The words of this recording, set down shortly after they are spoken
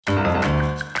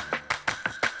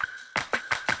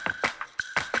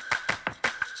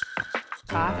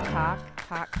talk.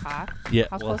 Yeah,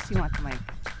 How well- close do you want the mic?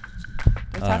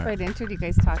 Do you talk right into it? Do you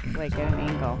guys talk like at an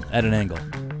angle? At an angle.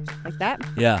 Like that?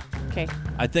 Yeah. Okay.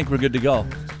 I think we're good to go.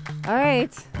 All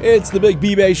right. It's the Big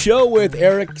B-Bay Show with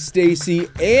Eric, Stacy,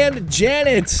 and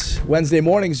Janet. Wednesday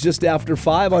mornings just after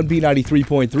 5 on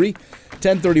B93.3.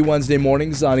 10:30 Wednesday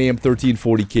mornings on AM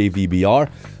 1340 KVBR.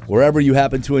 Wherever you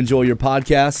happen to enjoy your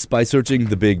podcasts by searching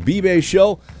the Big B-Bay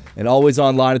Show. And always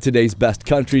online at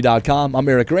today'sbestcountry.com. I'm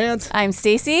Eric Rant. I'm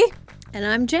Stacy. And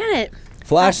I'm Janet.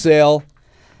 Flash sale.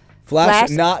 Flash-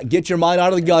 Not get your mind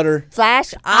out of the gutter.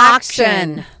 Flash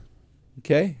auction.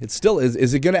 Okay. It's still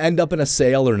is it going to end up in a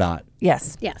sale or not?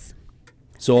 Yes. Yes.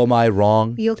 So am I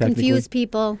wrong? You'll technically? confuse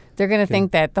people. They're going to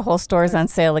think that the whole store is on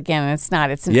sale again, and it's not.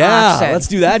 It's an Yeah, auction. let's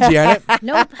do that, Janet.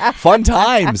 Nope. Fun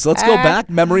times. Let's go back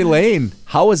memory lane.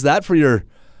 How was that for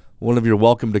one of your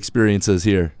welcomed experiences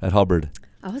here at Hubbard?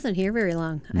 I wasn't here very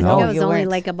long. I No. think it was You only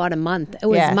weren't. like about a month. It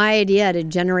was Yeah. my idea to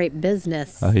generate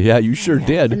business. Yeah, you sure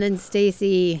did. And then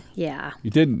Stacy, yeah.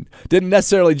 You didn't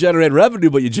necessarily generate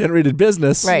revenue, but you generated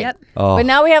business. Right. Yep. Oh. But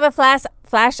now we have a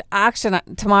flash auction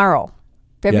tomorrow,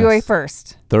 February Yes.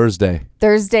 1st. Thursday,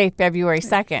 Thursday, February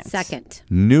 2nd. Second.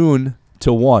 noon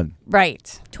to 1.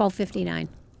 Right. 12:59.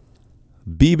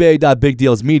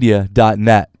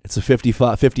 bbay.bigdealsmedia.net. It's a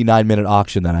 59-minute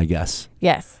auction then, I guess.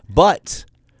 Yes. But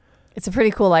It's a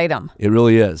pretty cool item. it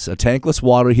really is. A tankless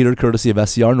water heater courtesy of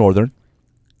SCR Northern.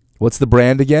 What's the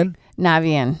brand again?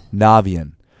 Navian.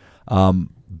 Navian.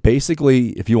 Basically,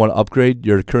 if you want to upgrade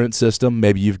your current system,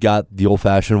 maybe you've got the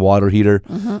old-fashioned water heater.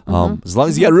 As long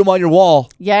as you got room on your wall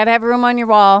You got to have room on your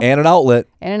wall and an outlet,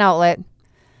 and an outlet. you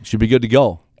should be good to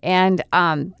go. And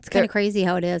It's kind of crazy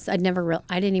how it is. I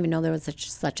didn't even know there was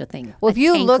such a thing. well, A if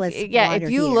you look, tankless yeah, water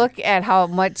if you heater. look at how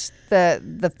much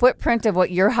the footprint of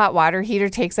what your hot water heater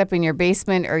takes up in your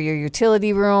basement or your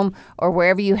utility room or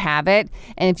wherever you have it,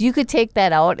 and if you could take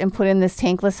that out and put in this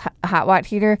tankless hot water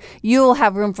heater, you'll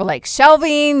have room for like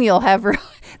shelving. You'll have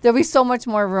there'll be so much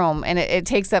more room, and it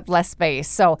takes up less space.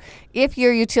 So if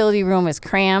your utility room is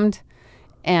crammed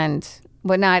and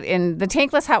whatnot, in the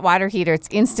tankless hot water heater, it's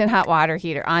instant hot water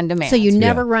heater on demand. So you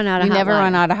never run out of You hot never water.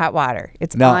 run out of hot water.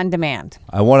 It's Now- on demand.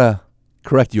 I want to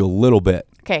correct you a little bit.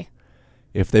 Okay.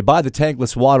 If they buy the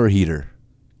tankless water heater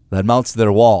that mounts to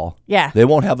their wall, Yeah. they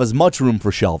won't have as much room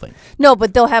for shelving. No,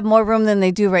 but they'll have more room than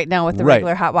they do right now with the Right.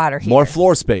 regular hot water heater. More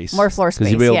floor space. More floor Because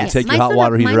you'll be space, able yes. to take your Mine's hot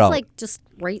water heater mine's out. like just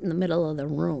right in the middle of the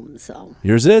room, so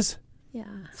Yours is? yeah.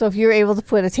 So if you're able to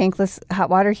put a tankless hot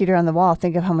water heater on the wall,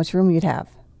 think of how much room you'd have.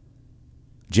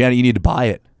 Janet, you need to buy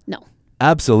it. No.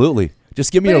 Absolutely.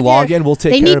 Just give me But your if you're- login. We'll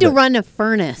take They care need of to it. run a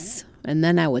furnace, and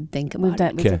then I would think We about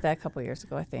it. did Okay. that a couple years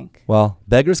ago, I think. Well,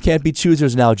 beggars can't be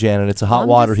choosers now, Janet. It's a hot I'm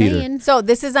water just heater. saying. So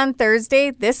this is on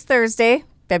this Thursday,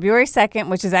 February 2nd,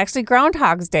 which is actually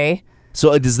Groundhog's Day.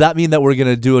 So does that mean that we're going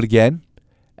to do it again?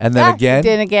 And then again?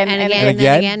 Then again. And again, and and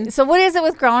then again? again. So what is it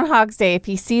with Groundhog's Day? If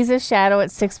he sees his shadow,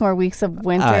 it's 6 more weeks of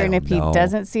winter. I And if don't know. he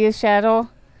doesn't see his shadow,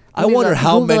 I wonder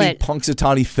how Google many it.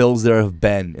 Punxsutawney Phils there have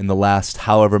been in the last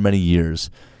however many years.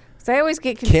 so I always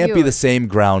get confused. Can't be the same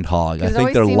groundhog. I It think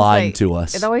always they're seems lying like- to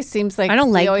us. It always seems like I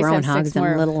don't like they always have groundhogs. 6 Them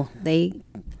more. little. They.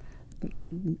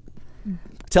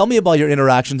 Tell me about your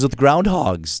interactions with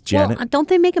groundhogs, Janet. Well, don't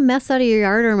they make a mess out of your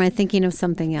yard, or am I thinking of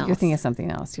something else? You're thinking of something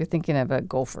else. You're thinking of a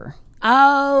gopher.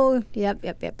 Oh, yep.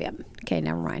 Okay,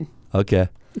 never mind. Okay.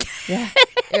 Yeah.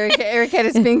 Eric had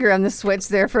his finger on the switch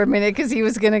there for a minute because he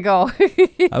was going to go.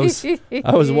 I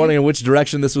was wondering which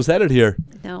direction this was headed here.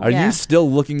 No. Are Yeah. you still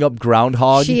looking up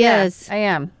groundhog? She is. I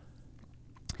am.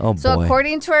 Oh So boy.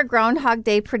 according to our Groundhog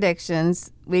Day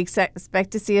predictions, we expect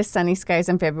to see a sunny skies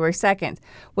on February 2nd,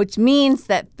 which means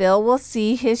that Phil will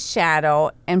see his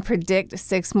shadow and predict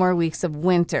 6 more weeks of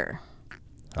winter.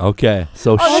 Okay.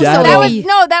 So Oh,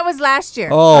 shadow. that was last year.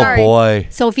 Oh Sorry. boy.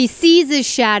 So if he sees his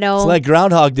shadow, It's like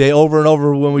Groundhog Day over and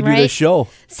over when we do Right. this show.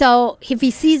 so if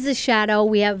he sees his shadow,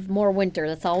 we have more winter.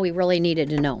 That's all we really needed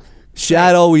to know.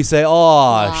 Shadow, we say,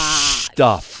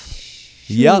 stuff.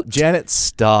 Yep, Janet,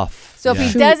 stuff. So if Yeah.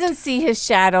 he doesn't see his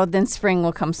shadow, then spring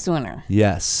will come sooner.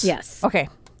 Yes. Yes, Okay.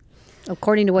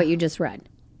 according to what you just read.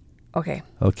 Okay.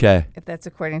 Okay. If that's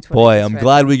according to what I Boy, just I'm read.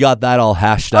 glad we got that all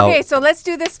hashed out. Okay, so let's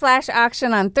do this flash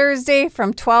auction on Thursday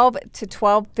from 12 to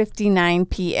 12:59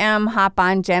 p.m. Hop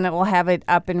on. Janet will have it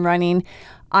up and running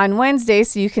on Wednesday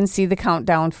so you can see the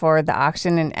countdown for the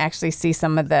auction and actually see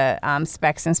some of the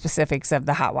specs and specifics of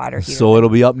the hot water heater. So it'll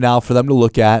be up now for them to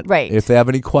look at. Right. If they have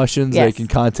any questions, they Yes. can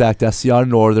contact SCR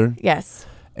Northern. Yes.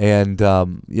 And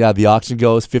the auction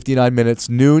goes 59 minutes,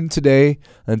 noon today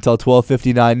until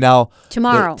 12:59. Now,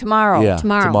 Tomorrow. Tomorrow. yeah,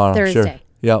 Tomorrow, Sure. Thursday.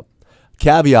 Yep.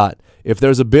 Caveat: if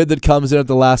there's a bid that comes in at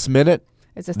the last minute,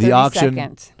 It's a the auction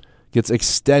 30-second. gets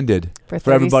extended For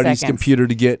for 30 everybody's seconds. computer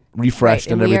to get refreshed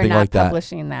Right, and we are everything not like that.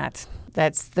 publishing that.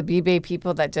 That's the B-Bay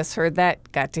people that just heard that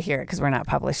got to hear it because we're not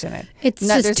publishing it. It's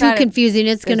No, just there's too not a- confusing.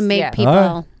 It's going to there's- make yeah. people.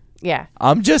 All right. Yeah.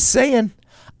 I'm just saying,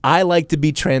 I like to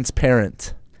be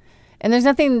transparent. And there's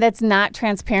nothing that's not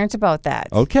transparent about that.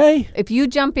 Okay. If you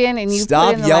jump in and you Stop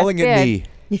put in the yelling last at bid,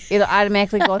 me. it'll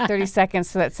automatically go 30 seconds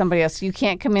so that somebody else. You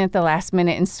can't come in at the last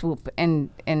minute and swoop and.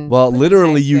 Well, put the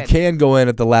literally, nice you bid. can go in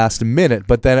at the last minute,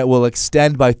 but then it will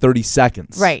extend by 30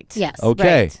 seconds. Right. Yes.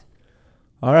 Okay. Right.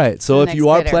 All right. So The if next you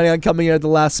are bidder. planning on coming in at the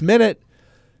last minute,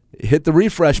 hit the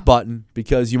refresh button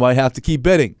because you might have to keep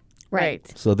bidding. Right.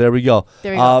 So there we go.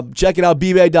 There we go. Check it out,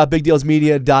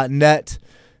 bbay.bigdealsmedia.net.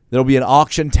 There'll be an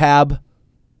auction tab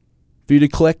for you to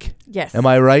click. Yes. Am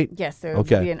I right? Yes. There will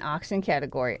Okay. be an auction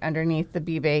category underneath the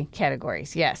B-Bay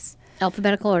categories. Yes.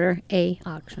 Alphabetical order, A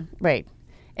auction. Right.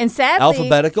 And sadly.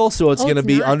 Alphabetical, so it's Oh, going to it's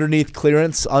be not? underneath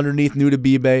clearance, underneath new to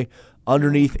B-Bay,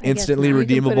 underneath I guess instantly not.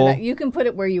 redeemable. You can put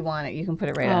it where you want it. You can put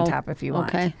it right on Oh, top if you want.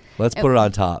 Okay. Let's put it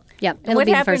on top. Yep. And It'll what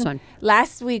be the happened first one.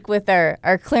 last week with our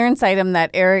clearance item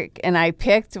that Eric and I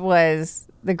picked was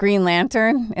the Green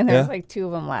Lantern, and there's Yeah. like 2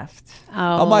 of them left. Oh.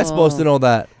 How am I supposed to know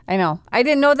that? I know. I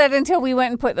didn't know that until I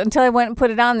went and put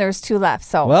it on. There's 2 left.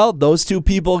 So Well, those two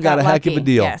people got a heck of a lucky.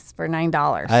 deal. Yes, for $9.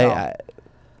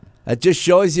 That just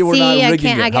shows you we're not See, I rigging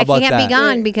can't, it. How I about can't that? be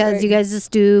gone Right, because right. you guys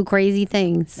just do crazy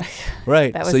things.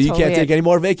 Right. That So was you can't totally take it. any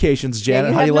more vacations, Yeah, Janet.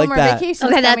 you How have do you no like more that?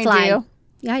 vacations Okay, that's coming, do you? fine.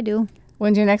 Yeah, I do.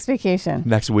 When's your next vacation?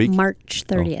 Next week? March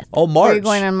 30th. Oh, Where March. are you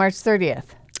going on March 30th?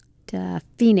 To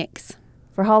Phoenix.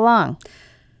 For how long?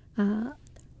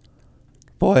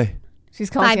 Boy. She's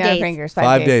counting 5 on her days. fingers.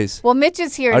 5 days. Well, Mitch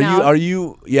is here Are now.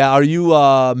 you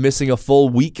missing a full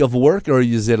week of work, or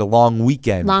is it a long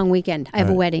weekend? Long weekend. I have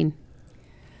a wedding.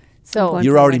 so going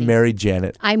You're for a already wedding. married,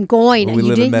 Janet. I'm going. We you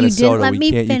live in didn't, Minnesota. You didn't let we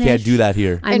me can't. finish. You can't do that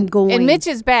here. I'm going. And Mitch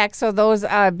is back. So those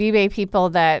B-Bay people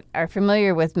that are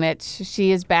familiar with Mitch,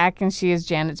 she is back, and she is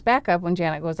Janet's backup when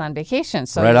Janet goes on vacation.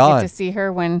 So Right you on. get to see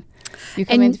her when you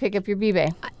come in And- to pick up your B-Bay.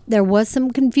 There was some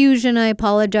confusion. I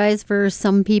apologize for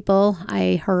some people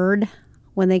I heard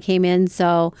when they came in.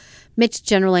 So Mitch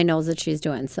generally knows what she's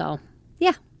doing. So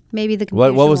yeah, maybe the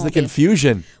confusion. What was the won't be.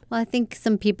 confusion? Well, I think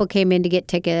some people came in to get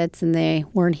tickets and they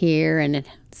weren't here, and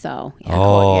so yeah.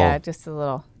 Oh. Yeah, just a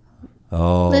little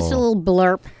Just a little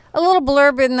blurb.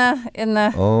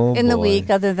 blurb Oh, in the boy. week.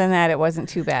 Other than that, it wasn't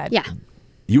too bad. Yeah,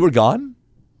 You were gone?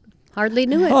 hardly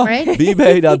knew it, right?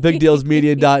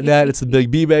 bbay.bigdealsmedia.net. It's the Big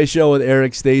B-Bay Show with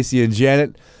Eric, Stacy, and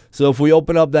Janet. So if we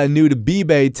open up that new to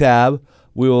B-Bay tab,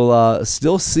 we will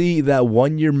still see that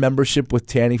 1-year membership with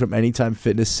tanning from Anytime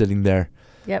Fitness sitting there.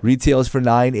 Yep. Retail is for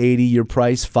 $9.80. Your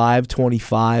price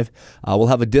 $5.25. We'll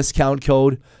have a discount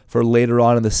code for later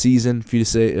on in the season for you to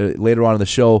say later on in the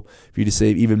show for you to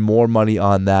save even more money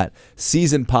on that.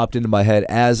 Season popped into my head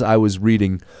as I was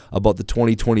reading about the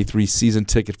 2023 season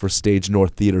ticket for Stage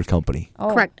North Theater Company. Oh.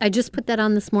 Correct. I just put that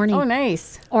on this morning. Oh,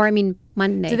 nice. Or I mean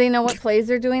Monday. Do they know what plays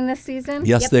they're doing this season?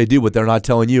 Yes, they do, but they're not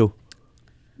telling you.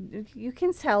 You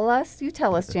can tell us. You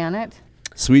tell us, Janet.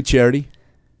 Sweet Charity,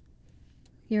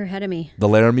 You're ahead of me. The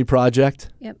Laramie Project,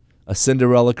 Yep. A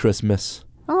Cinderella Christmas.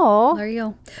 Oh. There you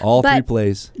go. All But- 3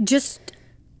 plays. Just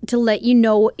to let you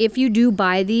know, if you do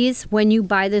buy these, when you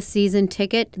buy the season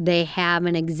ticket, they have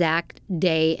an exact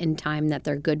day and time that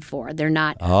they're good for. They're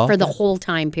not Oh. for the whole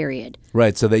time period.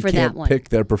 Right, so they For that can't one. pick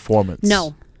their performance.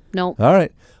 No. All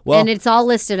right. Well, And it's all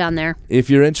listed on there. if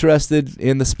you're interested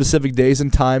in the specific days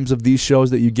and times of these shows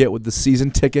that you get with the season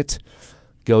ticket,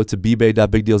 go to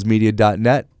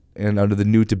bbay.bigdealsmedia.net, and under the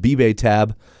new to B-Bay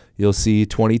tab, you'll see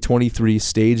 2023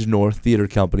 Stage North Theater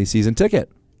Company season ticket.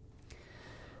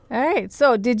 All right.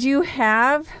 So, did you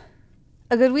have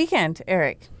a good weekend,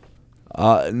 Eric?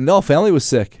 No, family was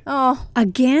sick. Oh,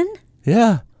 Again?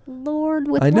 Yeah, Lord,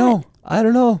 with I know. what? I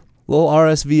don't know. Little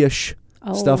RSV-ish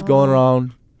stuff going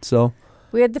around. So,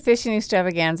 we had the fishing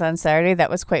extravaganza on Saturday. That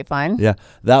was quite fun. yeah,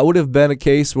 that would have been a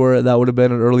case where that would have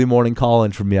been an early morning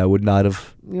call-in for me. I would not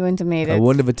have. You wouldn't have made I it.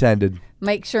 wouldn't have attended.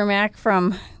 Mike Shermack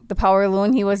from the Power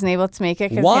Loon, he wasn't able to make it.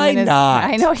 'Cause Why him and his, not?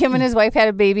 I know him and his wife had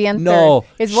a baby on No,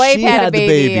 His wife she had a had the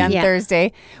baby, baby. on Yeah.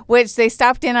 Thursday, which they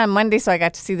stopped in on Monday, so I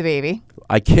got to see the baby.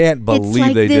 I can't believe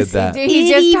like they did this that. He's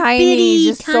just Itty tiny, bitty,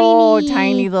 just so tiny.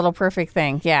 tiny little perfect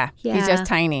thing. Yeah, Yeah. he's just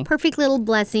tiny. Perfect little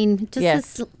blessing. Just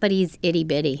Yes. but he's itty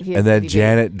bitty. He is And then itty bitty.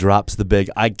 Janet drops the big,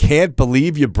 I can't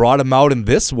believe you brought him out in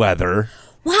this weather.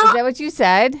 Is that what you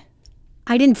said?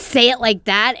 I didn't say it like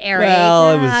that, Eric.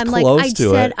 Well, it was I'm close like, I to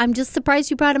said, it. I'm just surprised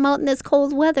you brought him out in this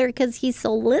cold weather because he's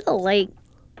so little. Like,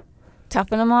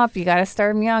 toughen them up. You got to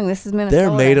start them young. This is Minnesota.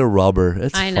 They're made of rubber.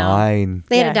 It's I know. fine.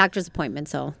 They had Yeah. a doctor's appointment,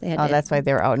 so they had Oh, to. that's why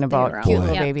they were out and about. were out. Cute Boy.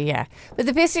 little Yep. baby, yeah. But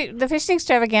the fishing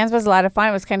extravaganza was a lot of fun.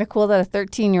 It was kind of cool that a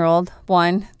 13-year-old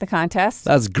won the contest.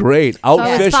 That's great. I was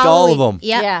Outfished all of them.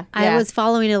 Yep. Yeah, I yeah. was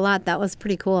following a lot. That was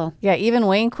pretty cool. Yeah, even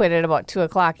Wayne quit at about 2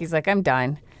 o'clock. He's like, I'm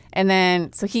done. And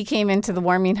then, so he came into the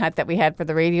warming hut that we had for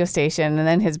the radio station, and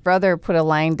then his brother put a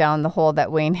line down the hole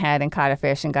that Wayne had and caught a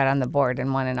fish and got on the board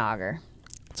and won an auger.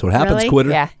 That's what happens, Really? quitter.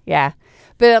 Yeah, yeah.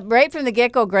 But right from the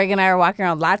get-go, Greg and I were walking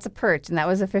around lots of perch, and that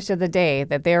was the fish of the day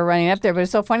that they were running up there. But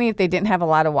it's so funny if they didn't have a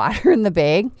lot of water in the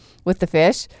bag with the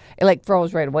fish, it like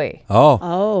froze right away. Oh.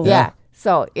 Oh. Yeah.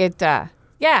 So it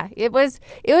was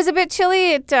a bit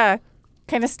chilly. It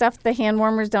kind of stuffed the hand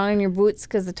warmers down in your boots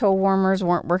because the toe warmers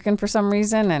weren't working for some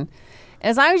reason. And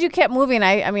as long as you kept moving,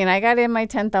 I got in my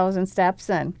 10,000 steps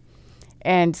and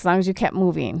as long as you kept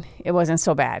moving, it wasn't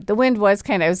so bad. The wind was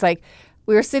it was like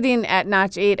we were sitting at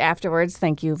Notch 8 afterwards.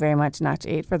 Thank you very much, Notch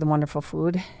 8, for the wonderful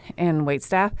food and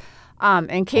waitstaff.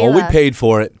 And Kayla. Oh, we paid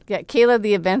for it. Yeah, Kayla,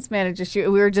 the events manager,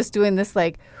 we were just doing this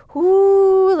like,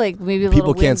 whoo, like maybe a little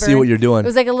People can't wind see burn. what you're doing. It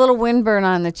was like a little wind burn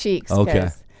on the cheeks. Okay.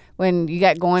 'Cause when you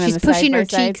got going She's in the pushing her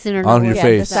side-by-side. cheeks and her On your Yeah,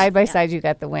 face. the side by side, you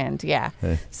got the wind. Yeah.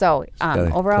 Hey, So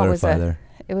gotta overall, clarify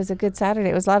it was a good Saturday.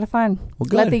 It was a lot of fun. Well,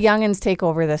 Let good. the youngins take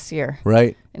over this year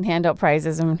Right. and hand out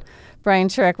prizes. And Brian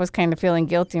Shrek was kind of feeling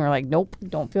guilty. And we're like, nope,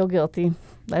 don't feel guilty.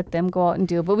 Let them go out and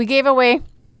do it. But we gave away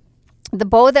the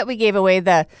bow that we gave away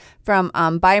from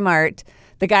Bi-Mart.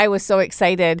 The guy was so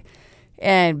excited.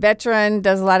 And Veteran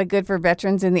does a lot of good for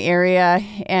veterans in the area.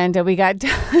 And we got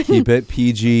done. Keep it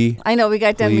PG. I know, we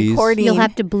got done Please. recording. You'll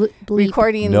have to bleep.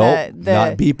 recording Nope, the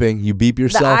not beeping. You beep the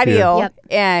yourself audio. here. Yep.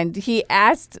 And he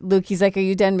asked Luke, he's like, are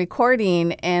you done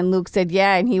recording? And Luke said,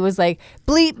 yeah. And he was like,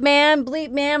 bleep, man,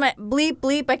 bleep,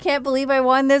 bleep. I can't believe I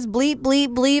won this. Bleep,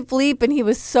 bleep, bleep, bleep. And he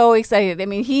was so excited. I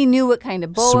mean, he knew what kind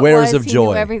of bow Swears it was. of He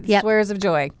joy. Knew Yep. Swears of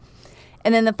joy.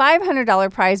 And then the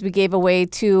 $500 prize we gave away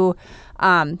to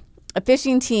a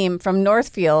fishing team from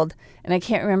Northfield. And I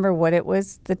can't remember what it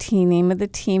was, the name of the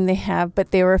team they have,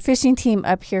 but they were a fishing team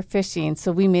up here fishing.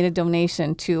 So we made a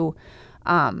donation to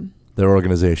Their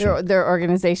organization. their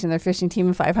organization, their fishing team,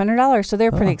 of $500. So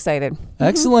they're pretty excited.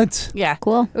 Excellent. Yeah.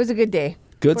 Cool. It was a good day.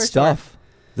 Good For stuff.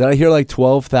 Did I hear like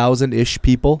 12,000-ish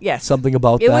people? Yes. Something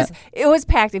about It that? it was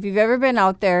packed. If you've ever been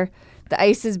out there, the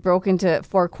ice is broken into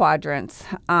 4 quadrants.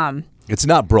 It's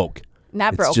not broke.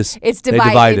 Not It's broke. just- It's they divided.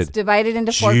 divided. It's divided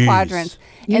into 4 Jeez. quadrants.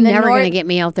 You're And the never going to north- get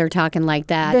me out there talking like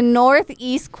that. The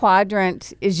northeast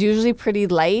quadrant is usually pretty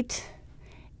light,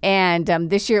 and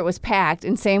this year it was packed.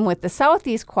 And same with the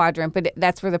southeast quadrant, but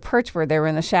that's where the perch were. They were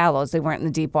in the shallows. They weren't in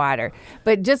the deep water.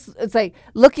 But it's like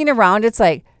looking around, it's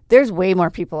like there's way more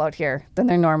people out here than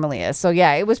there normally is. So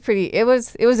yeah, it was pretty. It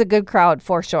was a good crowd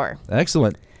for sure.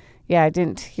 Excellent. Yeah, I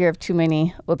didn't hear of too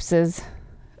many whoopses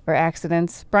or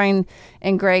accidents. Brian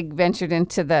and Greg ventured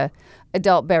into the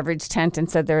adult beverage tent and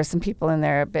said there were some people in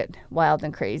there a bit wild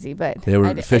and crazy, but They were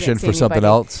I didn't fishing see for something anybody.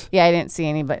 else? Yeah, I didn't see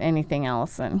anything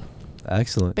else.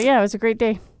 Excellent. But yeah, it was a great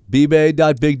day.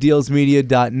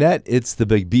 bbay.bigdealsmedia.net. It's the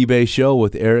Big B-Bay Show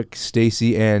with Eric,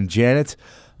 Stacy, and Janet.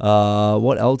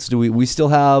 What else do we still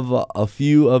have a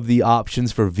few of the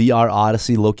options for VR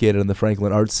Odyssey located in the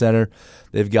Franklin Arts Center.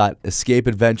 They've got Escape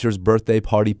Adventures birthday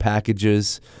party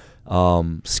packages,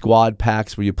 squad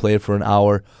packs where you play it for an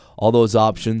hour. All those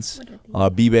options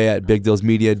are bbay at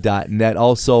bigdealsmedia.net.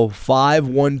 Also,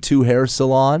 512 Hair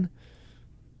Salon.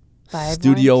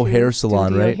 Studio Hair Salon,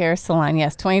 Studio right? Hair Salon,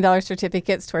 yes. $20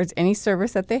 certificates towards any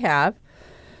service that they have.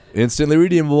 Instantly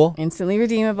redeemable. Instantly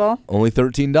redeemable. Only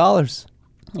 $13.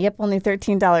 Yep, only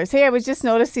 $13. Hey, I was just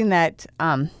noticing that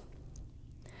I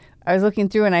was looking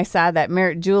through and I saw that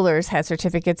Merritt Jewelers has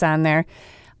certificates on there.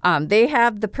 They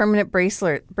have the permanent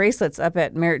bracelets up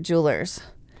at Merritt Jewelers.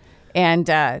 And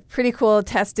pretty cool.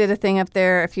 Tess did a thing up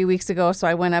there a few weeks ago, so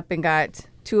I went up and got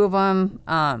 2 of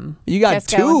them. You got Tess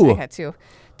 2? I got 2.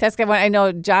 Tess got one. I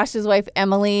know Josh's wife,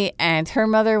 Emily, and her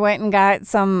mother went and got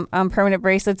some permanent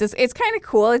bracelets. It's kind of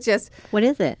cool. It's just... What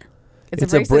is it? It's a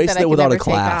that I bracelet can without a never take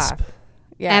clasp. off.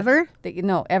 Yeah. Ever?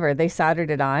 No, ever. They soldered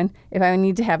it on. If I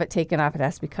need to have it taken off, it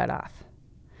has to be cut off.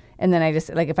 And then I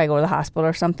just, like if I go to the hospital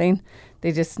or something,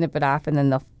 they just snip it off and then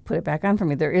they'll put it back on for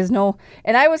me. There is no,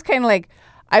 and I was kind of like,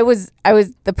 I was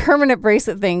the permanent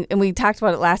bracelet thing, and we talked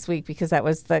about it last week because that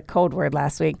was the code word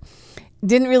last week.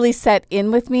 Didn't really set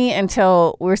in with me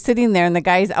until we're sitting there and the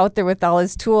guy's out there with all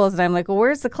his tools. And I'm like, well,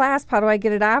 where's the clasp? How do I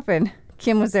get it off? And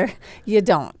Kim was there. You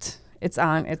don't. It's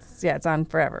on. It's on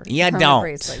forever. You Permanent don't.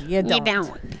 bracelet. You don't. You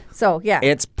don't. So, yeah.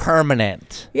 It's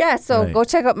permanent. Yeah, so Right. go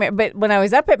check out. But when I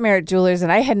was up at Merritt Jewelers,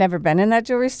 and I had never been in that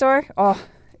jewelry store,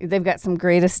 they've got some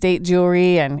great estate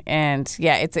jewelry and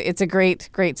yeah, it's a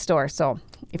great store. So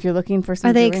if you're looking for some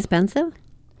Are they jewelry, expensive?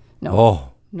 no, Oh,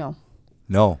 no,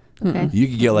 no. Okay. You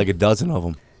could get like a dozen of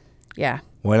them. yeah.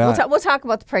 Why not? We'll talk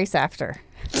about the price after.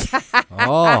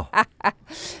 Oh.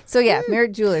 So yeah,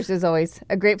 Merritt Jewelers is always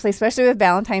a great place, especially with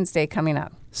Valentine's Day coming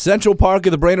up. Central Park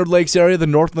of the Brainerd Lakes area, the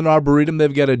Northland Arboretum,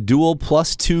 they've got a dual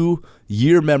 +2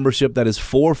 year membership that is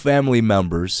for family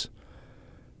members.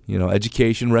 You know,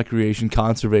 education, recreation,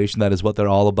 conservation, that is what they're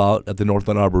all about at the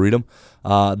Northland Arboretum.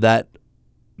 That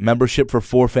membership for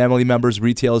 4 family members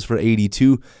retails for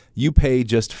 $82. You pay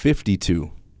just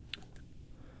 $52.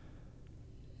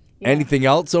 Anything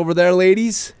else over there,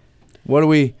 ladies? What are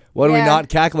we Yeah. not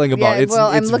cackling about? Yeah, well,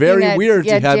 I'm it's looking very at- weird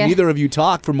yeah, to have Jan- neither of you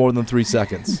talk for more than 3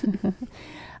 seconds.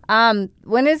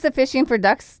 When is the Fishing for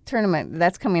Ducks tournament?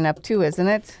 That's coming up too, isn't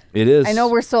it? It is. I know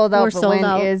we're sold out, We're but sold when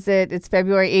out. is it? It's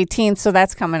February 18th, so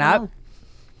that's coming up. Oh.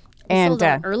 And Sold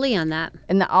out early on that.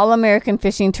 and the All-American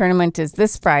Fishing Tournament is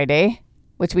this Friday,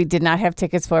 which we did not have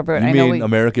tickets for, but You I know mean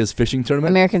America's Fishing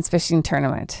Tournament? American's Fishing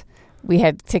Tournament. We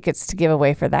had tickets to give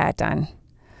away for that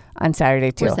on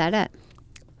Saturday too. Where's that at?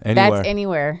 Anywhere. That's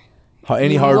anywhere.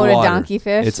 Any You hard go to water. Donkey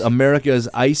Fish? It's America's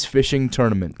Ice Fishing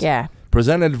Tournament. Yeah,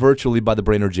 Presented virtually by the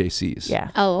Brainerd JCs. yeah.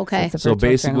 Oh, okay. it's a So virtual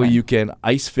basically, tournament. you can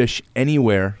ice fish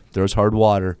anywhere. There's hard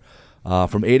water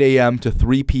from 8 a.m. to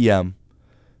 3 p.m.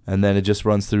 And then it just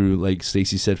runs through, like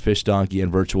Stacy said, Fish Donkey,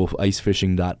 and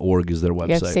virtualicefishing.org is their website.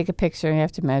 You have to take a picture. You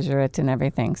have to measure it and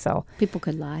everything. So, People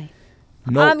could lie.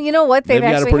 No, you know what? They've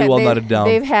got it actually pretty had, well they've, nutted down.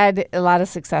 They've had a lot of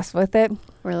success with it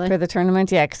Really? for the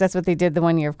tournament. Yeah, because that's what they did the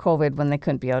one year of COVID when they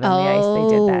couldn't be out on the ice.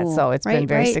 They did that, so it's been right,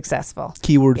 very right. successful.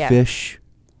 keyword Yeah. fish.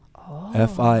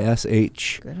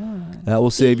 FISH. That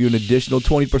will save you an additional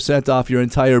 20% off your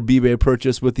entire B-Bay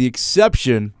purchase with the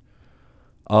exception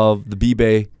of the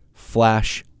B-Bay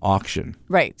Flash Auction.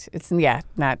 Right. It's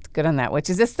not good on that. Which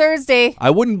is this Thursday. I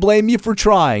wouldn't blame you for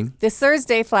trying. This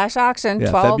Thursday, flash auction, Yeah,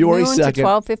 12 February noon 2nd. to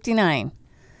 12:59.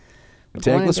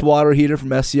 Tankless water heater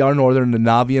from SCR Northern, the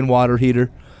Navian water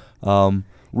heater.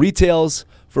 Retails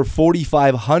for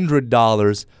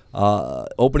 $4,500.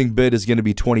 Opening bid is going to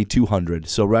be $2,200.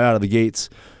 So right out of the gates,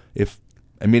 if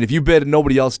you bid and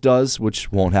nobody else does,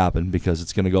 which won't happen because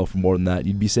it's going to go for more than that,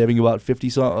 you'd be saving about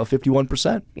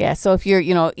 51%. Yeah. So if you're,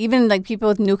 even like people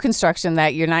with new construction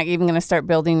that you're not even going to start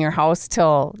building your house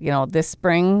till, this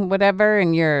spring, whatever,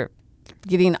 and you're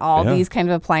getting all Yeah. these kind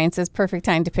of appliances, perfect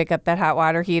time to pick up that hot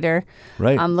water heater.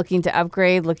 Right. Looking to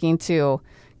upgrade, looking to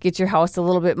get your house a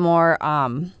little bit more,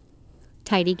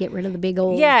 Tidy, get rid of the big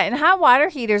old. yeah, and hot water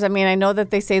heaters, I know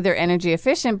that they say they're energy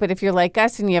efficient, but if you're like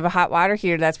us and you have a hot water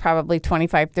heater that's probably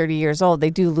 25, 30 years old, they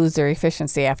do lose their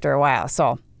efficiency after a while.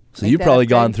 So make You've that probably upgrade.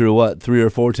 gone through what, 3 or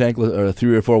 4 tankless or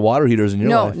 3 or 4 water heaters in your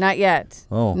No, life? not yet.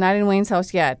 Oh. Not in Wayne's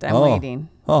house yet. I'm Oh. waiting.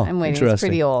 Oh, I'm waiting. It's interesting.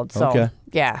 pretty old. So, Okay.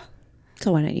 yeah.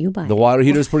 So why don't you buy The it? water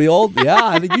heater's pretty old. Yeah,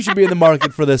 I think you should be in the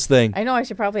market for this thing. I know I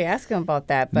should probably ask him about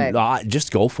that, but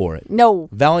Just go for it. no.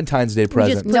 Valentine's Day We just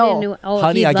present. put No. in new, oh,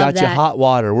 Honey, he'd I love got you that. hot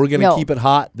water. We're going to No. keep it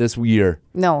hot this year.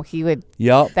 No, he would.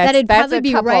 Yep. That'd that's probably a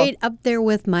be couple. right up there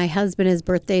with my husband. His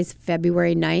birthday's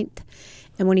February 9th.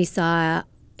 And when he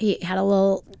had a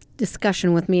little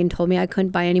discussion with me and told me I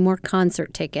couldn't buy any more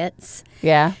concert tickets.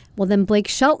 Yeah. Well, then Blake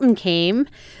Shelton came.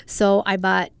 So I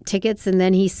bought tickets and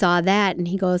then he saw that and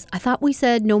he goes, I thought we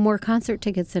said no more concert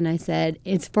tickets. And I said,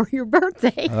 it's for your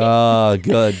birthday. Oh,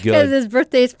 good, Because good. his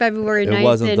birthday is February 9th. It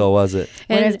wasn't, though, was it?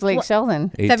 When and- is Blake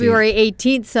Sheldon? 18th. February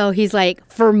 18th. So he's like,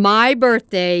 for my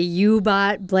birthday, you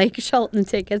bought Blake Shelton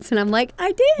tickets. And I'm like,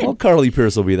 I did. Well, Carly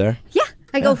Pierce will be there. Yeah.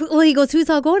 I go, well, he goes, who's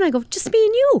all going? I go, just me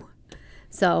and you.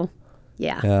 So,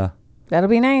 yeah. Yeah. That'll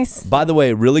be nice. By the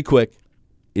way, really quick,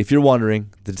 if you're wondering,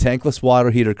 the tankless water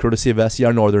heater, courtesy of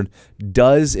SCR Northern,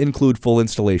 does include full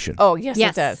installation. Oh, yes,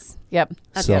 Yes. it does. Yep.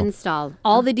 That's So- installed.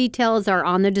 All the details are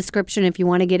on the description if you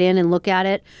want to get in and look at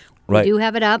it. We Right. do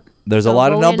have it up. There's So a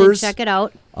lot of go in and numbers. check it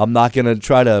out. I'm not going to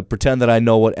try to pretend that I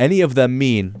know what any of them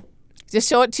mean. Just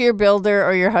show it to your builder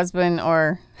or your husband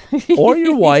or Or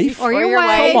your wife. Or Or your your wife.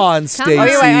 wife. Come on, Come Stacy. or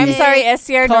your wife. I'm Stacy. sorry,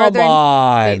 SCR Come Northern.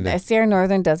 on. SCR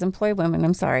Northern does employ women.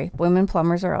 I'm sorry. Women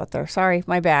plumbers are out there. Sorry,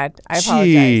 my bad. I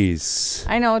apologize. Jeez.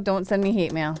 I know. Don't send me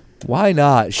hate mail. Why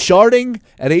not? Sharding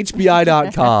at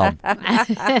HBI.com.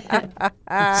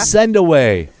 Send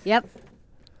away. Yep.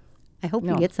 I hope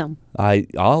No. you get some.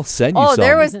 I'll send you Oh,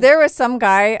 some. there was some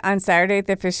guy on Saturday at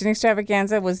the fishing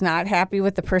extravaganza was not happy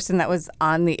with the person that was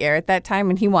on the air at that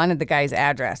time, and he wanted the guy's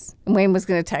address. And Wayne was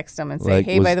going to text him and say, Like,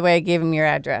 "Hey, by the way, I gave him your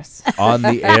address." on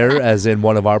the air, as in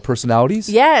one of our personalities?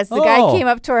 Yes, the guy Oh. came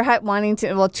up to our hut wanting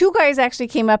to. Well, 2 guys actually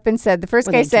came up and said. The first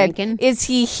Were guy they said, drinking? "Is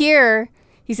he here?"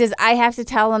 He says, I have to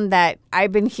tell him that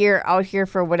I've been out here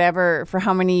for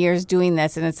how many years doing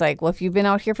this. And it's like, well, if you've been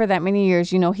out here for that many years,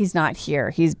 he's not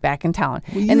here. He's back in town.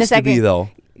 Well, and used to be, though.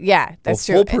 Yeah, that's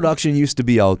true. Full production used to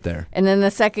be out there. And then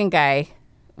the second guy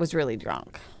was really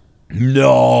drunk.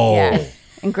 No. Yeah.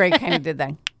 And Greg kind of did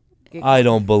that. I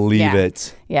don't believe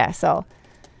it. Yeah, so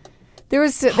there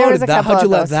was a How'd couple you of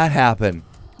let those. that happen?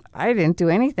 I didn't do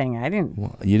anything. I didn't.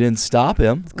 Well, you didn't stop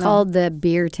him. It's called the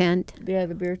beer tent. Yeah,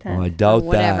 the beer tent. Oh, I Or doubt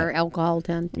whatever, that. alcohol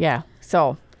tent. Yeah.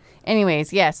 So,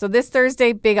 anyways, yeah. So this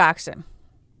Thursday, big auction.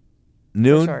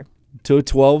 Noon sure. to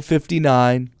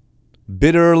 12:59.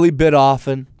 Bid early, bid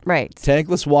often. Right.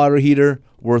 Tankless water heater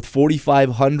worth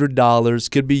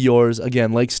 $4,500 could be yours.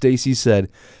 Again, like Stacy said,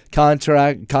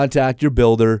 contact your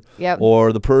builder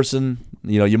or the person.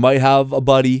 You might have a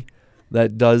buddy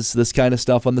that does this kind of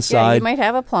stuff on the Yeah, side. you might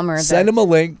have a plumber. Send him a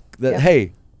link that,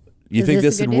 hey, you Is think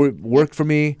this this a would good work for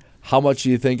me? How much do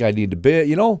you think I need to bid?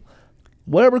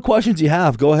 Whatever questions you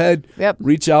have, go ahead. Yep.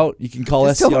 Reach out. You can call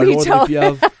Just SCR don't reach Northern out. if you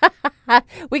have.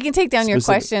 We can take down your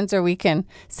Specific- questions, or we can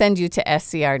send you to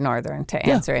SCR Northern to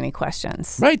answer any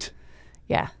questions. Right.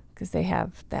 Yeah, because they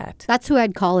have that. That's who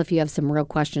I'd call if you have some real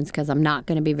questions, because I'm not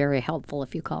going to be very helpful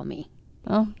if you call me.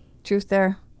 Oh, truth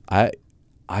there. I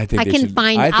think I they can should,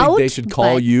 find I think they out, should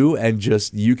call but- you and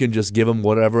you can just give them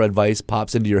whatever advice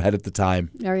pops into your head at the time.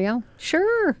 There you go.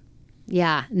 Sure.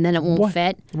 Yeah, and then it won't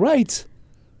fit. Right.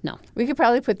 No. We could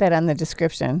probably put that on the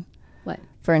description. What?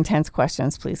 For intense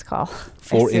questions, please call.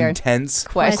 For SCR intense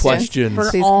questions. questions. For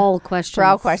Please- all questions. For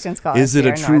all questions, call Is it a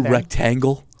SCR true Northern.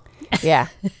 rectangle? Yeah.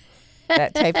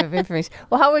 That type of information.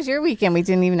 Well, how was your weekend? We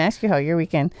didn't even ask you how your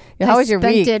weekend. How was your I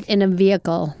week? spent it in a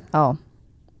vehicle. Oh.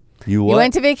 You You what?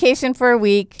 went to vacation for a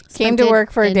week, came Spent to it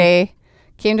work for a in- day,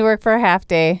 came to work for a half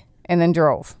day, and then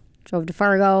drove. Drove to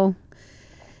Fargo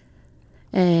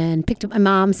and picked up my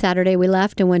mom. Saturday we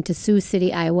left and went to Sioux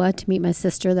City, Iowa to meet my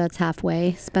sister. That's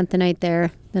halfway. Spent the night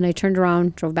there. Then I turned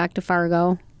around, drove back to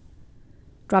Fargo,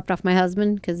 dropped off my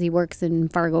husband because he works in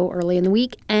Fargo early in the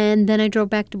week. And then I drove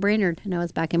back to Brainerd. And I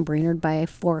was back in Brainerd by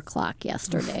 4 o'clock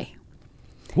yesterday.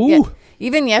 Ooh. Yeah.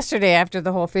 Even yesterday, after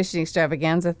the whole fishing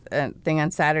extravaganza thing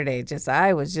on Saturday,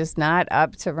 I was just not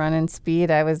up to running speed.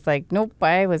 I was like, nope,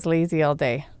 I was lazy all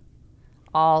day.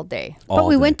 All day. But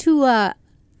we went to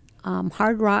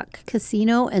Hard Rock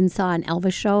Casino and saw an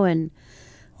Elvis show. And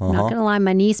I'm not going to lie,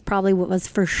 my niece probably was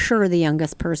for sure the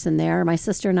youngest person there. My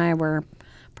sister and I were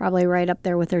probably right up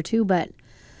there with her too. But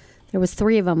there was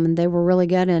 3 of them, and they were really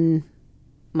good. And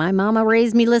my mama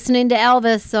raised me listening to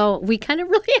Elvis, so we kind of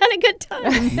really had a good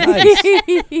time.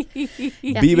 Nice.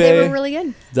 Yeah, B-Bay. they were really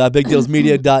good.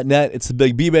 BigDealsMedia.net. It's the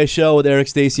Big B-Bay Show with Eric,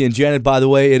 Stacy, and Janet. By the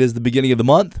way, it is the beginning of the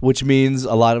month, which means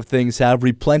a lot of things have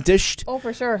replenished. Oh,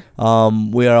 for sure.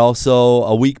 We are also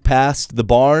a week past the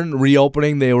barn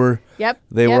reopening. They were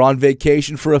were on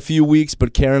vacation for a few weeks,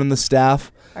 but Karen and the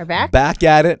staff Are back? back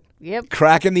at it, Yep,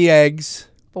 cracking the eggs,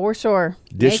 for sure.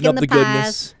 dishing Making up the the pies.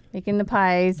 goodness. Making the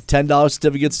pies. $10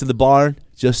 certificates to the barn,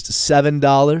 just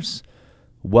 $7.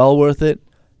 Well worth it.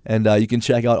 And you can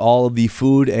check out all of the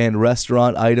food and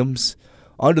restaurant items.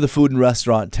 Under the food and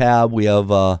restaurant tab, we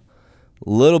have a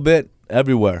little bit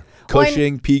everywhere. Well,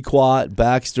 Cushing, Pequot,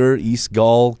 Baxter, East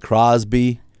Gull,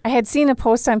 Crosby. I had seen a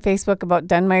post on Facebook about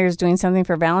Dunmire's doing something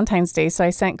for Valentine's Day, so I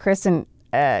sent Chris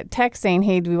a text saying,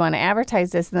 hey, do we want to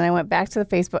advertise this? And then I went back to the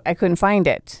Facebook. I couldn't find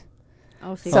it.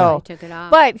 Oh, So, I took it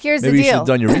off. But here's Maybe the you should deal. have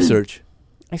done your research.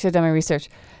 I should have done my research.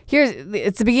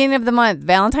 It's the beginning of the month.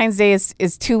 Valentine's Day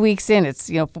is 2 weeks in. It's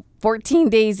 14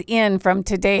 days in from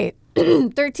today.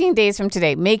 13 days from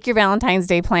today. Make your Valentine's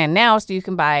Day plan now so you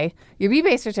can buy your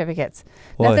rebate certificates.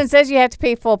 Boy. Nothing says you have to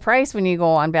pay full price when you go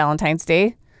on Valentine's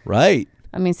Day. Right.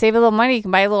 I mean, save a little money. You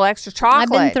can buy a little extra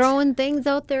chocolate. I've been throwing things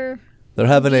out there. They're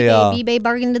having eBay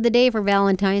bargain of the day for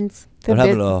Valentine's. they're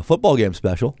having a football game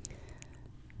special.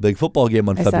 Big football game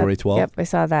on February 12th. Yep, I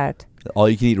saw that. All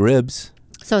you can eat ribs.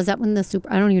 So is that when the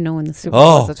I don't even know when the Super Super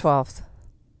Bowl Oh. is the 12th.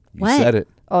 You What? said it.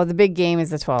 Oh, the big game is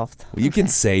the 12th. Well, you can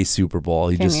say Super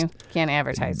Bowl. You Can just you? Can't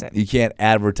advertise it. you can't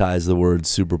advertise the word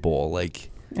Super Bowl.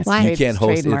 Like It's Why? you can't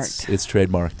host trademarked. it's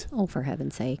trademarked. Oh, for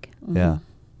heaven's sake. Yeah.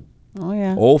 Oh,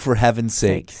 yeah. Oh, for heaven's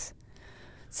sake. Sakes.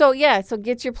 So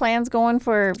get your plans going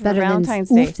for Better Valentine's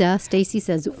than Day. oofda. Stacy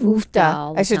says oofda.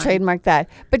 all the I should time. trademark that.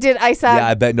 But I saw Yeah,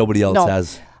 I bet nobody else no.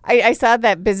 has. I saw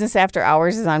that Business After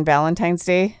Hours is on Valentine's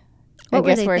Day. What and were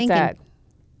guess they where thinking? it's at?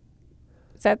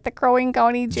 It's at the Crow Wing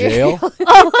County Jail. Jail?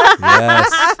 Yes.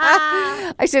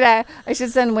 I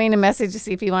should send Wayne a message to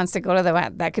see if he wants to go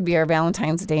to that could be our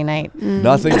Valentine's Day night.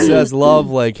 Nothing says love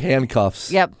like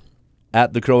handcuffs Yep.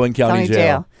 at the Crow Wing County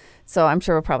Jail. So I'm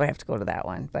sure we'll probably have to go to that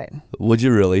one. But Would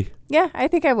you really? yeah, I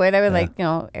think I would. I would like,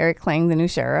 Eric Klang, the new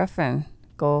sheriff, and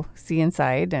go see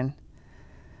inside and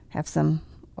have some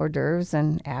hors d'oeuvres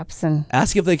and apps. And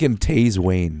Ask if they can tase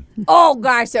Wayne. oh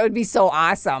gosh, that would be so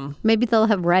awesome. Maybe they'll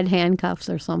have red handcuffs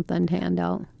or something to hand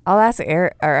out. I'll ask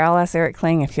Eric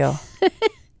Klang if he'll.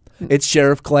 It's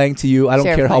Sheriff Klang to you. I don't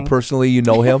Sheriff care how Klang. personally you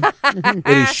know him. It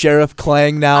is Sheriff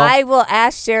Klang now. I will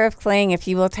ask Sheriff Klang if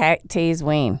he will tase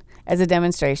Wayne as a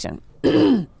demonstration.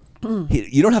 You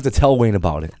don't have to tell Wayne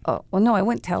about it. Oh well, no, I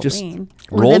wouldn't tell Just Wayne.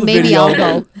 roll then the maybe video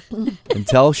I'll go. and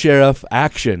tell Sheriff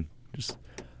action. Just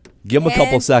give him a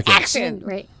couple And seconds. action.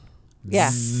 Right. Yeah,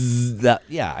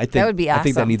 I think would be I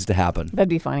think that awesome. needs to happen. that'd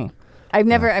be funny. I've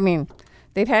never. I mean,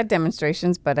 they've had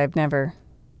demonstrations, but I've never.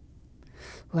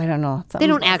 Well, I don't know. They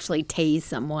don't actually tase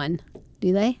someone,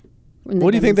 do they? In the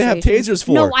What do you think they have demonstration? tasers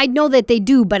for? No, I know that they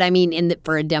do, but I mean,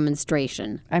 for a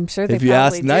demonstration. I'm sure they. If you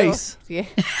ask probably do. nice. Yeah.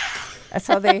 That's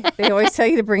how they always tell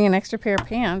you to bring an extra pair of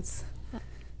pants.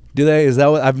 Do they? Is that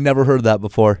what I've never heard that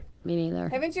before? Me neither.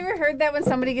 Haven't you ever heard that when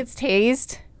somebody gets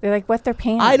tased, they like wet their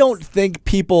pants? I don't think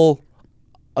people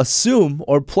assume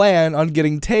or plan on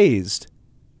getting tased.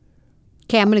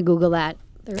 Okay, I'm gonna Google that.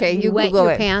 'Kay, you wet Google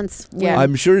your it. pants. Yeah.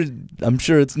 I'm sure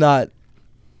it's not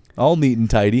all neat and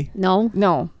tidy. No,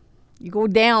 No, you go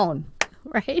down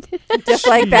right? just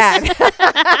like that.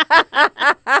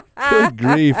 Good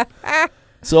grief.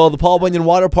 So the Paul Bunyan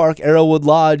Water Park, Arrowwood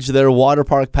Lodge, their water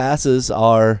park passes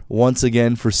are once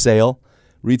again for sale.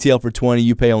 Retail for $20,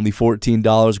 you pay only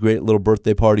 $14. Great little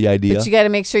birthday party idea. But you got to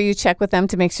make sure you check with them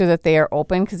to make sure that they are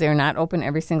open because they're not open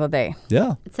every single day.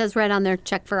 Yeah, It says right on there,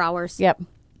 check for hours. Yep.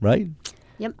 right?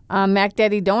 Yep. Mac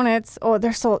Daddy Donuts. Oh,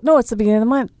 they're sold. No, it's the beginning of the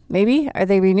month. Maybe. Are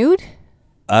they renewed?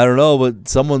 I don't know, but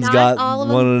someone's Not got all of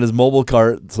one in his mobile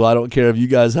cart, so I don't care if you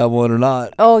guys have one or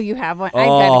not. Oh, you have one. I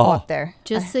got to go Oh. up there.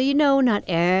 Just so you know, not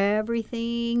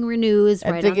everything renews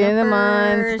At right the on beginning of the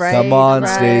month, first. right. Come on,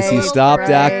 right, Stacy,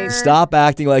 right. stop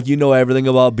acting like you know everything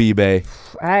about B-Bay.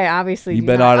 I obviously You've do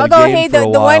been not. out of the Although, game hey, for a the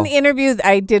one while. interview,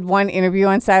 I did one interview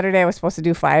on Saturday. I was supposed to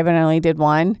do 5 and I only did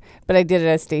 1, but I did it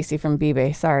as Stacy from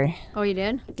B-Bay. Sorry. Oh, you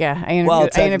did? Yeah, I interviewed, Well, I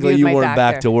technically interviewed you my weren't doctor.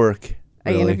 back to work.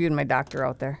 I really. interviewed my doctor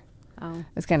out there. Oh.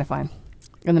 It's kind of fun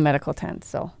in the medical tent.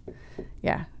 So,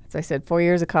 yeah. So I said 4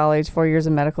 years of college, 4 years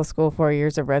of medical school, 4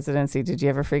 years of residency. Did you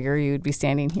ever figure you'd be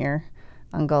standing here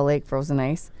on Gull Lake, frozen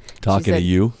ice? Talking She to said-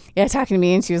 you. Yeah, talking to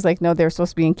me, and she was like, "No, they were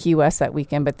supposed to be in Key West that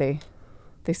weekend, but they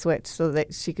switched so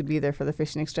that she could be there for the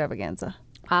fishing extravaganza."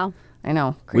 Wow. I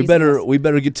know. We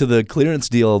better get to the clearance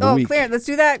deal of the Oh, week. clear. Let's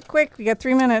do that quick. We got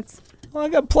 3 minutes. Well, I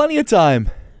got plenty of time.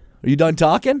 Are you done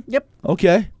talking? Yep.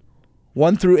 Okay.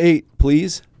 1 through 8,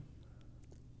 please.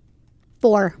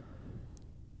 4.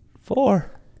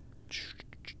 4.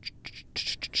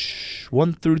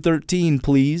 1 through 13,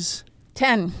 please.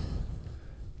 10.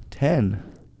 10.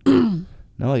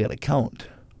 Now I gotta count.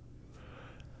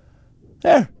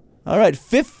 There. All right.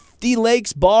 50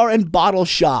 Lakes Bar and Bottle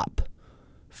Shop.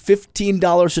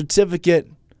 $15 certificate.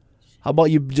 How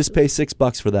about you just pay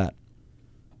 $6 for that?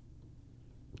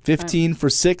 15 for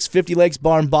 6. 50 Lakes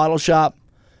Bar and Bottle Shop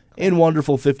in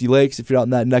wonderful 50 Lakes. If you're out in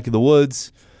that neck of the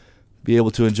woods, be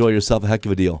able to enjoy yourself a heck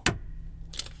of a deal.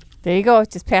 There you go.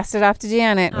 Just passed it off to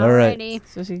Janet All right. Alrighty.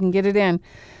 so she can get it in.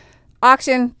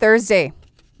 Auction Thursday,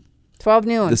 12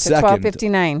 noon The to second.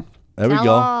 12:59. There we Tell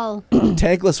go. all.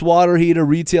 Tankless water heater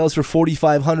retails for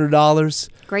 $4,500.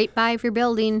 Great buy for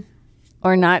building.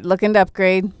 Or not looking to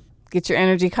upgrade. Get your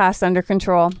energy costs under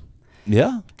control.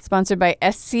 Yeah. Sponsored by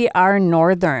SCR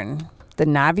Northern, the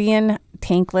Navian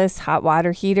tankless hot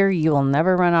water heater. You will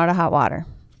never run out of hot water.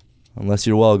 Unless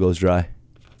your well goes dry.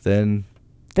 Then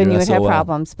Then you're you would have SOL.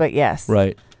 problems. But yes,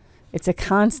 Right. it's a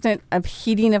constant of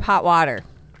heating of hot water.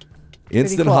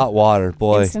 Instant cool. hot water.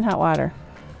 Boy, Instant hot water.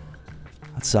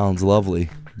 that sounds lovely.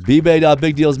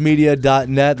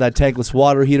 bbay.bigdealsmedia.net. That tankless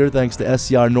water heater, thanks to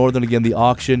SCR Northern. Again, the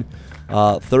auction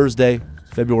Thursday,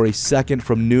 February 2nd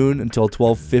from noon until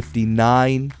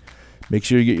 12:59. Make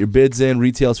sure you get your bids in.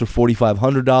 Retails for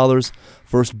 $4,500.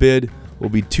 First bid will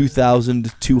be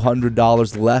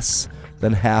 $2,200 less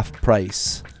than half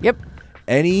price. Yep.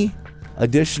 Any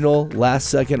additional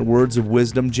last-second words of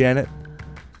wisdom, Janet?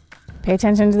 Pay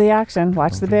attention to the auction.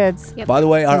 Watch the bids. Yep. By the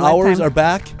way, our One last hours time. are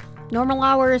back. Normal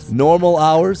hours. Normal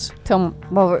hours.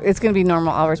 Well, it's going to be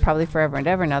normal hours probably forever and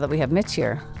ever now that we have Mitch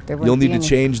here. There wouldn't You'll be need to any-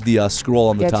 change the scroll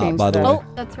on the Yeah, top, change by the the- way. Oh,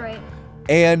 that's right.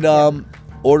 And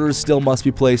orders still must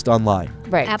be placed online.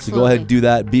 Right. So Absolutely. go ahead and do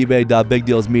that.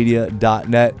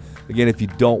 bbay.bigdealsmedia.net. Again, if you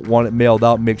don't want it mailed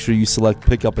out, make sure you select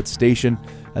pick up at station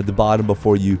at the bottom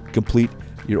before you complete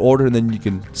your order. And then you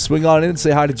can swing on in and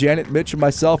say hi to Janet, Mitch, or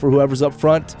myself, or whoever's up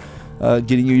front.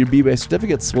 getting you your B-Bay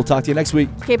certificates. We'll talk to you next week.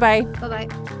 Okay, bye.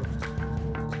 Bye-bye.